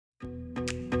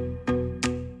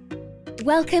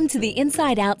Welcome to the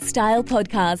Inside Out Style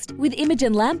podcast with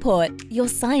Imogen Lamport, your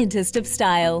scientist of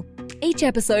style. Each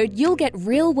episode, you'll get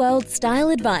real-world style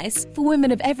advice for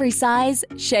women of every size,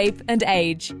 shape, and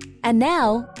age. And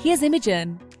now, here's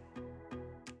Imogen.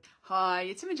 Hi,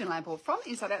 it's Imogen Lamport from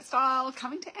Inside Out Style,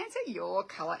 coming to answer your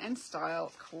colour and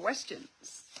style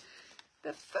questions.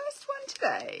 The first one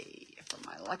today from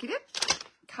my lucky dip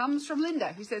comes from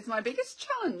Linda, who says, my biggest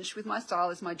challenge with my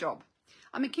style is my job.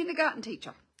 I'm a kindergarten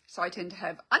teacher, so I tend to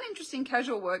have uninteresting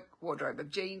casual work wardrobe of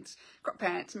jeans, crop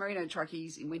pants, merino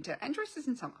trackies in winter and dresses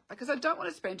in summer because I don't want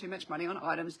to spend too much money on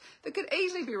items that could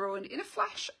easily be ruined in a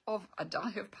flash of a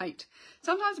dye of paint.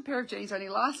 Sometimes a pair of jeans only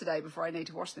last a day before I need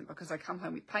to wash them because I come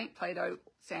home with paint, Play-Doh,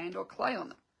 sand or clay on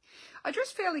them. I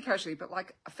dress fairly casually but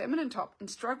like a feminine top and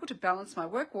struggle to balance my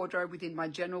work wardrobe within my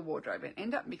general wardrobe and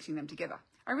end up mixing them together.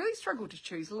 I really struggle to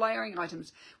choose layering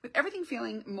items with everything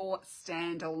feeling more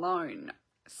standalone.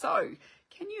 So,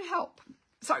 can you help?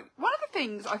 So, one of the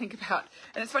things I think about,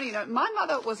 and it's funny, you know, my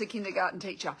mother was a kindergarten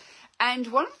teacher, and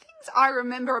one of the things I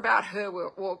remember about her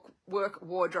work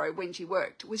wardrobe when she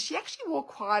worked was she actually wore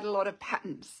quite a lot of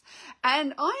patterns.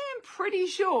 And I am pretty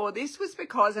sure this was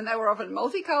because, and they were often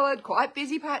multicolored, quite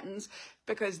busy patterns,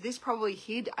 because this probably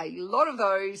hid a lot of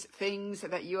those things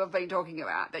that you have been talking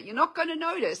about, that you're not going to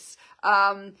notice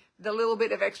the little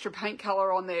bit of extra paint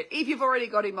color on there if you've already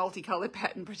got a multicolored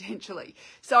pattern potentially.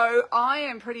 So I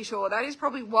am pretty sure that is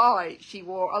probably why she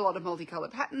wore a lot of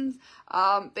multicolored patterns,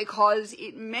 because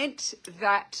it meant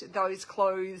that those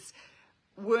clothes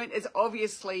weren't as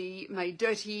obviously made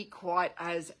dirty quite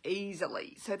as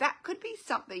easily. So that could be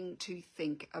something to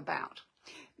think about.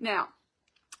 Now,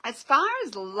 as far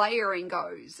as layering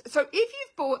goes, so if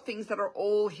you've bought things that are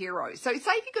all heroes, so say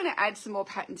if you're going to add some more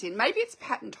patterns in, maybe it's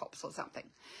pattern tops or something.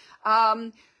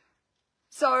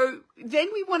 So then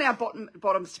we want our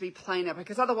bottoms to be plainer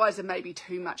because otherwise there may be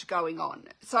too much going on.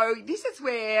 So this is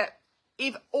where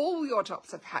if all your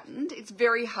tops are patterned, it's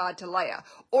very hard to layer.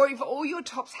 Or if all your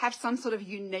tops have some sort of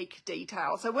unique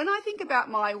detail. So when I think about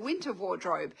my winter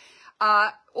wardrobe,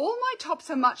 all my tops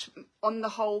are much on the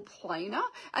whole plainer,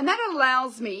 and that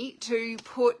allows me to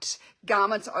put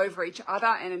garments over each other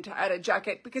and to add a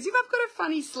jacket, because if I've got a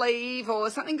funny sleeve or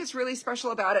something that's really special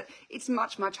about it, it's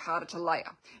much, much harder to layer.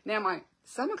 Now my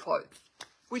summer clothes,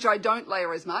 which I don't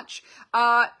layer as much,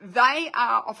 they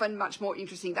are often much more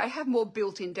interesting. They have more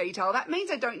built-in detail. That means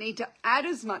I don't need to add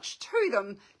as much to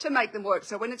them to make them work.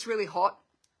 So when it's really hot,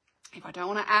 if I don't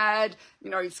want to add,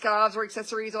 scarves or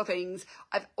accessories or things,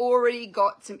 I've already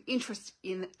got some interest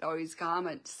in those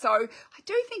garments. So I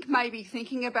do think maybe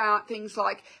thinking about things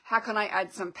like how can I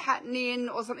add some pattern in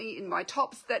or something in my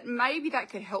tops, that maybe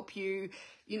that could help you,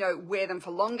 wear them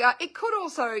for longer. It could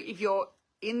also, if you're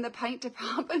in the paint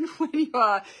department when you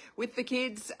are with the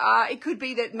kids, it could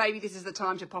be that maybe this is the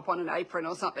time to pop on an apron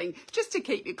or something just to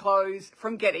keep your clothes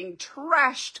from getting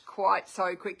trashed quite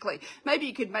so quickly. Maybe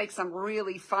you could make some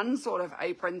really fun sort of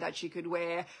apron that you could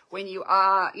wear when you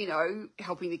are,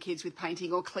 helping the kids with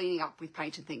painting or cleaning up with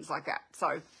paint and things like that. So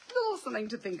a little something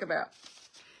to think about.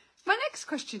 My next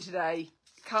question today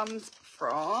comes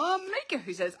from Mika,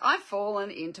 who says, I've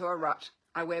fallen into a rut.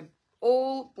 I wear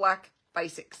all black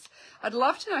basics. I'd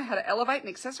love to know how to elevate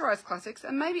and accessorize classics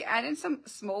and maybe add in some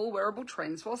small wearable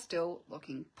trends while still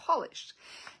looking polished.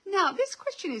 Now, this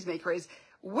question is, Mika, is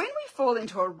when we fall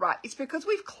into a rut, it's because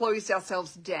we've closed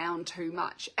ourselves down too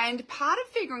much. And part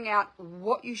of figuring out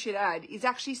what you should add is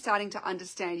actually starting to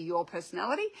understand your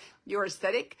personality, your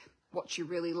aesthetic, what you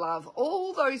really love.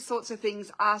 All those sorts of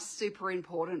things are super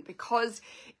important because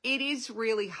it is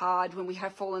really hard when we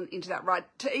have fallen into that rut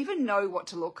to even know what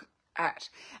to look at.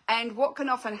 And what can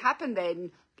often happen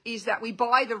then is that we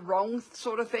buy the wrong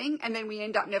sort of thing and then we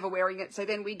end up never wearing it. So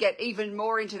then we get even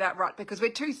more into that rut because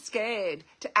we're too scared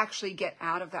to actually get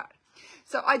out of that.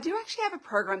 So I do actually have a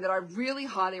program that I really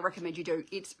highly recommend you do.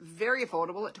 It's very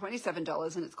affordable at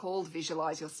 $27 and it's called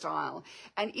Visualize Your Style.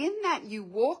 And in that you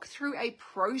walk through a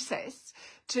process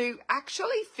to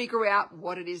actually figure out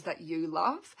what it is that you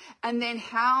love and then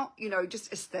how,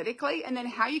 just aesthetically, and then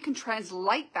how you can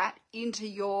translate that into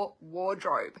your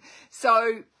wardrobe.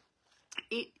 So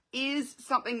it is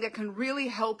something that can really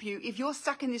help you. If you're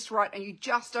stuck in this rut and you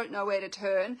just don't know where to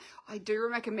turn, I do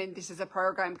recommend this as a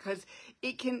program because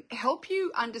it can help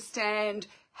you understand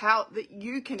how that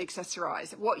you can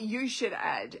accessorize, what you should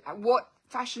add, what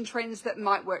fashion trends that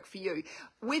might work for you.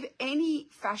 With any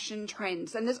fashion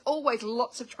trends, and there's always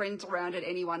lots of trends around at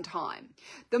any one time,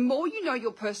 the more you know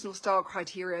your personal style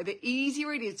criteria, the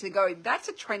easier it is to go, that's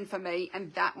a trend for me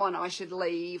and that one I should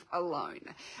leave alone.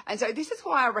 And so this is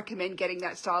why I recommend getting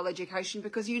that style education,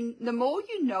 because the more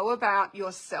you know about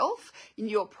yourself and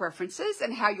your preferences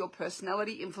and how your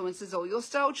personality influences all your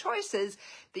style choices,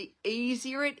 the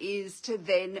easier it is to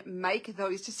then make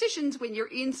those decisions when you're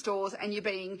in stores and you're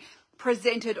being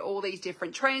presented all these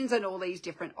different trends and all these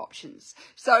different options.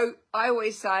 So I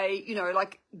always say,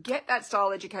 get that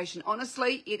style education.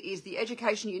 Honestly, it is the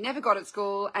education you never got at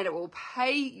school, and it will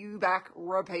pay you back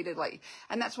repeatedly.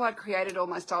 And that's why I've created all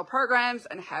my style programs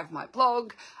and have my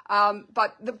blog.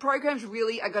 But the programs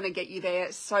really are going to get you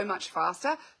there so much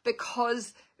faster,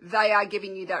 because they are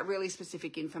giving you that really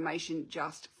specific information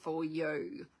just for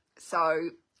you. So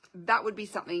that would be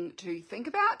something to think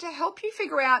about to help you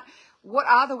figure out what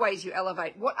are the ways you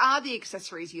elevate? What are the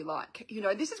accessories you like?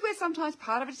 This is where sometimes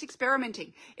part of it is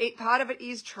experimenting. Part of it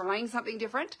is trying something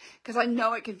different, because I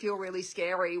know it can feel really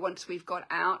scary once we've got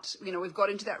out, we've got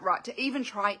into that rut to even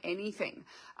try anything.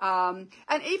 And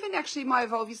even actually my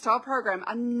Evolve Your Style program,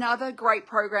 another great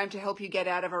program to help you get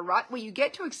out of a rut, where you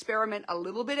get to experiment a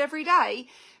little bit every day,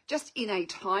 just in a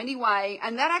tiny way,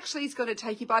 and that actually is going to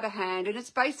take you by the hand, and it's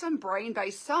based on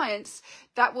brain-based science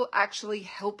that will actually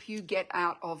help you get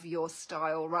out of your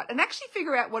style rut and actually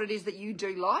figure out what it is that you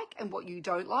do like and what you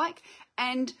don't like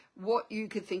and what you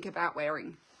could think about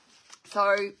wearing.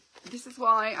 So this is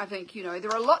why I think,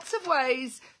 there are lots of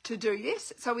ways to do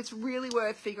this, so it's really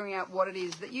worth figuring out what it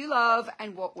is that you love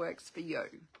and what works for you.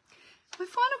 My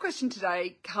final question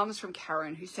today comes from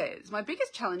Karen, who says, my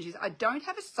biggest challenge is I don't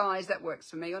have a size that works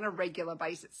for me on a regular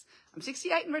basis. I'm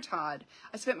 68 and retired.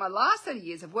 I spent my last 30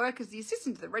 years of work as the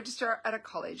assistant to the registrar at a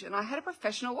college, and I had a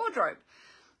professional wardrobe.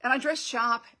 And I dressed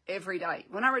sharp every day.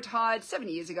 When I retired 7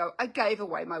 years ago, I gave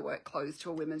away my work clothes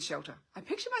to a women's shelter. I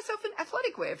pictured myself in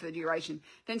athletic wear for the duration.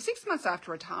 Then 6 months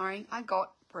after retiring, I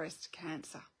got breast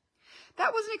cancer.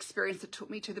 That was an experience that took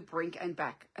me to the brink and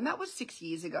back, and that was 6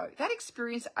 years ago. That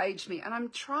experience aged me, and I'm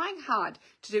trying hard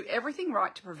to do everything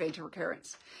right to prevent a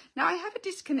recurrence. Now I have a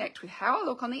disconnect with how I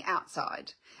look on the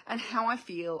outside and how I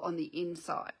feel on the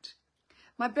inside.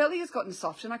 My belly has gotten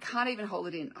soft and I can't even hold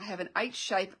it in. I have an H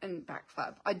shape and back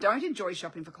flab. I don't enjoy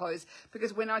shopping for clothes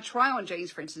because when I try on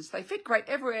jeans, for instance, they fit great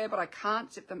everywhere, but I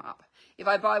can't zip them up. If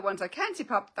I buy ones I can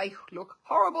zip up, they look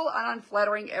horrible and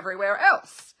unflattering everywhere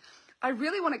else. I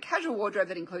really want a casual wardrobe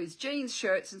that includes jeans,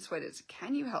 shirts, and sweaters.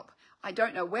 Can you help? I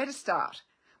don't know where to start.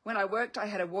 When I worked, I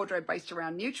had a wardrobe based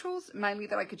around neutrals, mainly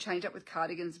that I could change up with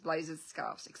cardigans, blazers,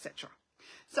 scarves, etc.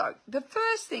 So the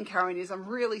first thing, Karen, is I'm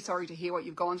really sorry to hear what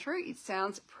you've gone through. It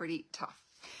sounds pretty tough.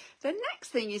 The next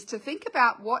thing is to think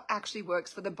about what actually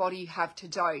works for the body you have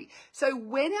today. So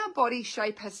when our body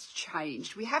shape has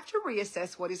changed, we have to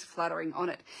reassess what is flattering on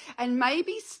it. And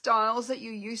maybe styles that you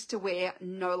used to wear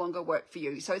no longer work for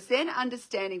you. So it's then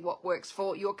understanding what works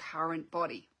for your current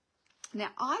body. Now,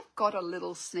 I've got a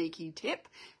little sneaky tip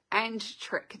and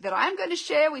trick that I'm going to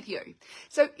share with you.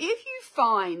 So if you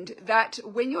find that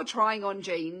when you're trying on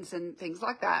jeans and things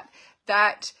like that,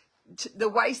 that the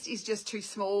waist is just too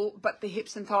small, but the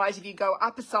hips and thighs, if you go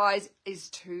up a size, is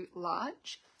too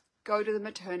large, go to the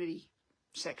maternity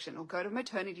section or go to a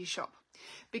maternity shop,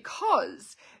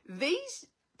 because these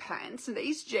pants and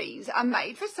these jeans are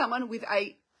made for someone with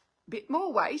a bit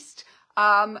more waist,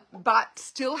 but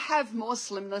still have more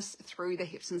slimness through the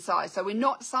hips and thighs. So we're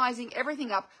not sizing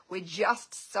everything up, we're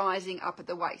just sizing up at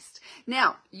the waist.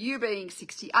 Now, you being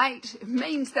 68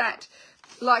 means that,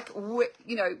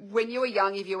 when you were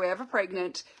young, if you were ever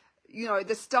pregnant,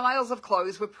 the styles of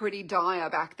clothes were pretty dire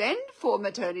back then for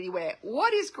maternity wear.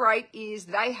 What is great is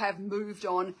they have moved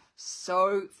on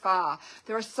so far.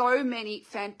 There are so many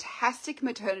fantastic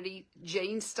maternity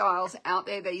jean styles out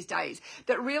there these days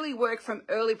that really work from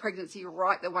early pregnancy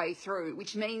right the way through,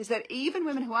 which means that even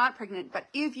women who aren't pregnant, but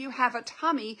if you have a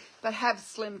tummy but have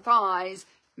slim thighs,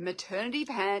 maternity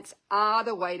pants are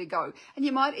the way to go. And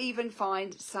you might even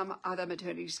find some other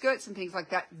maternity skirts and things like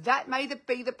that. That may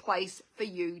be the place for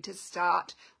you to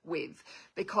start with,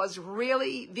 because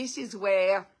really this is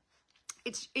where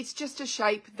it's just a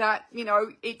shape that,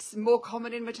 it's more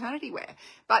common in maternity wear.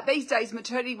 But these days,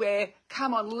 maternity wear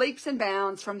come on leaps and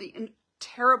bounds from the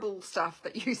terrible stuff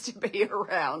that used to be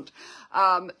around.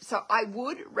 So I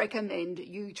would recommend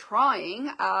you trying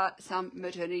some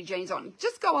maternity jeans on.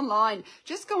 Just go online,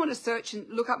 just go on a search and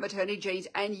look up maternity jeans,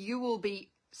 and you will be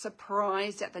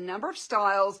surprised at the number of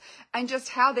styles and just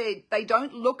how they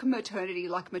don't look maternity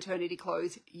like maternity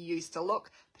clothes used to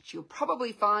look, but you'll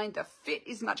probably find the fit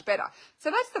is much better.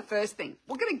 So that's the first thing.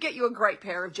 We're going to get you a great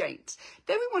pair of jeans.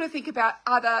 Then we want to think about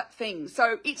other things.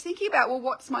 So it's thinking about, well,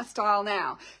 what's my style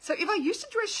now? So if I used to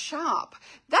dress sharp,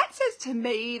 that says to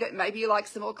me that maybe you like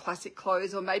some more classic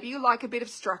clothes, or maybe you like a bit of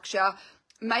structure.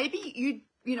 Maybe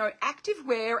you know, active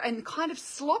wear and kind of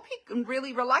sloppy and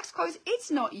really relaxed clothes,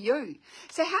 it's not you.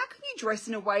 So how can you dress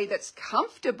in a way that's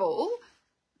comfortable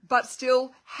but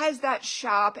still has that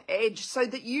sharp edge so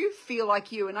that you feel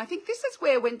like you? And I think this is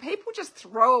where, when people just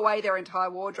throw away their entire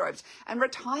wardrobes, and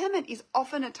retirement is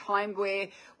often a time where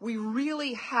we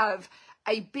really have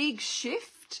a big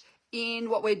shift in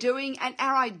what we're doing and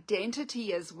our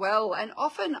identity as well. And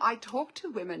often I talk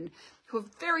to women who are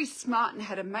very smart and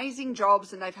had amazing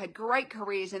jobs and they've had great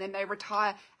careers, and then they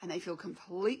retire and they feel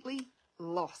completely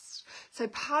lost. So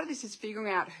part of this is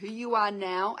figuring out who you are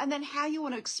now and then how you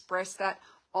want to express that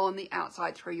on the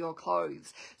outside through your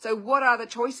clothes. So what are the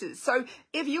choices? So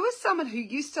if you are someone who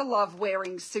used to love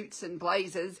wearing suits and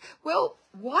blazers, well,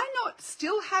 why not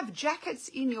still have jackets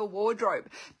in your wardrobe?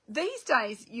 These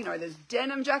days, you know, there's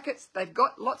denim jackets. They've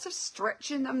got lots of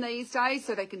stretch in them these days,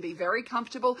 so they can be very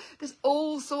comfortable. There's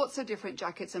all sorts of different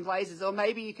jackets and blazers, or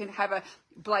maybe you can have a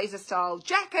blazer style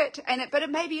jacket but it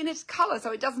may be in its color,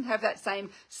 so it doesn't have that same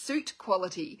suit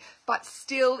quality, but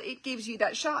still it gives you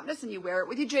that sharpness, and you wear it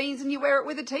with your jeans and you wear it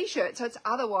with a t-shirt, so it's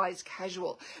otherwise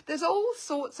casual. There's all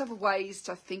sorts of ways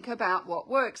to think about what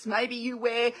works. Maybe you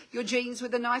wear your jeans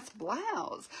with a nice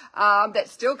blouse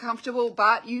that's still comfortable,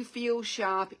 but you feel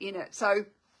sharp in it. So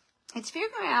it's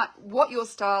figuring out what your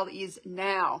style is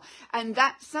now, and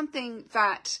that's something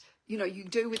that, you know, you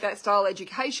do with that style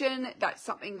education. That's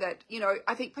something that, you know,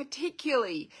 I think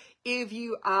particularly if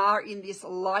you are in this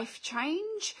life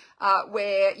change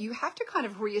where you have to kind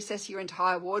of reassess your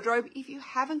entire wardrobe, if you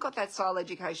haven't got that style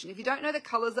education, if you don't know the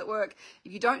colors that work,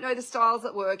 if you don't know the styles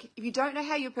that work, if you don't know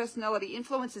how your personality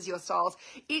influences your styles,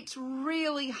 it's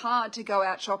really hard to go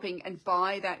out shopping and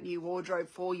buy that new wardrobe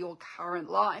for your current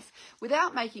life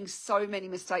without making so many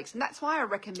mistakes. And that's why I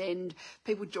recommend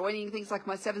people joining things like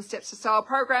my 7 Steps to Style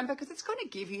program, because it's going to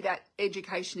give you that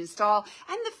education in style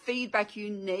and the feedback you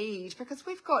need, because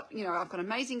we've got, you know, I've got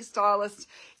amazing stylists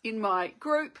in my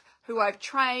group who I've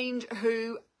trained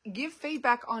who give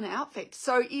feedback on outfits.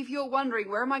 So if you're wondering,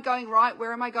 where am I going right?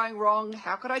 Where am I going wrong?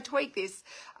 How could I tweak this?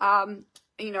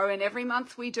 You know, and every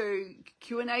month we do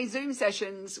Q&A Zoom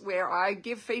sessions where I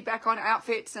give feedback on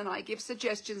outfits and I give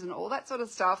suggestions and all that sort of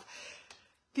stuff.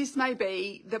 This may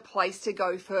be the place to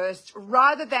go first,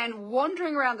 rather than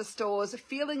wandering around the stores,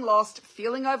 feeling lost,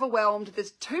 feeling overwhelmed.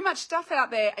 There's too much stuff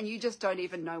out there and you just don't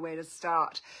even know where to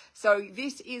start. So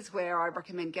this is where I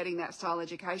recommend getting that style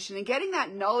education and getting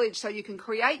that knowledge so you can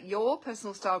create your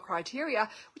personal style criteria,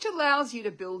 which allows you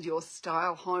to build your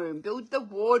style home, build the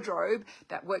wardrobe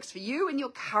that works for you and your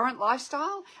current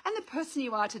lifestyle and the person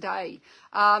you are today.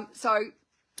 So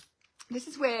this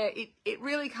is where it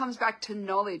really comes back to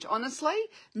knowledge. Honestly,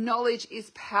 knowledge is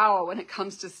power when it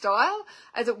comes to style,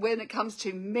 when it comes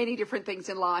to many different things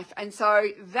in life. And so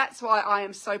that's why I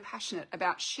am so passionate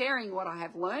about sharing what I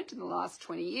have learned in the last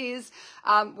 20 years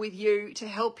with you, to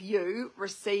help you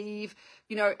receive,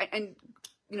 you know, and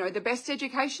you know, the best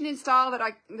education in style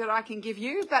that I can give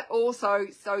you, but also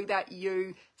so that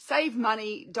you save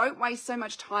money, don't waste so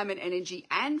much time and energy,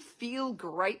 and feel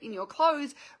great in your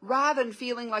clothes, rather than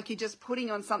feeling like you're just putting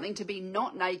on something to be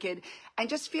not naked and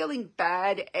just feeling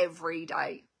bad every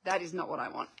day. That is not what I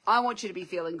want. I want you to be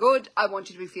feeling good. I want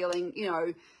you to be feeling, you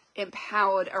know,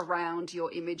 empowered around your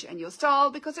image and your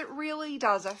style, because it really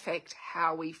does affect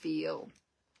how we feel.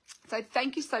 So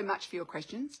thank you so much for your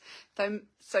questions.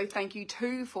 So thank you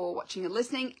too for watching and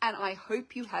listening, and I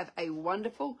hope you have a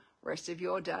wonderful rest of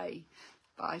your day.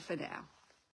 Bye for now.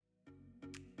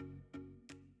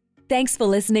 Thanks for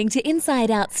listening to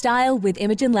Inside Out Style with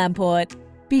Imogen Lamport.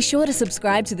 Be sure to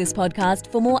subscribe to this podcast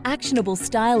for more actionable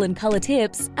style and colour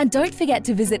tips, and don't forget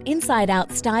to visit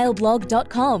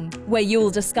InsideOutStyleblog.com, where you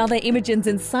will discover Imogen's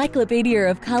encyclopedia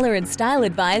of colour and style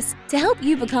advice to help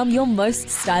you become your most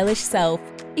stylish self.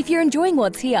 If you're enjoying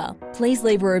what's here, please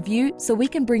leave a review so we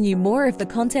can bring you more of the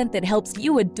content that helps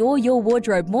you adore your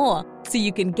wardrobe more, so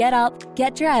you can get up,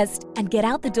 get dressed, and get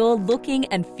out the door looking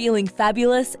and feeling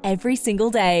fabulous every single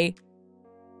day.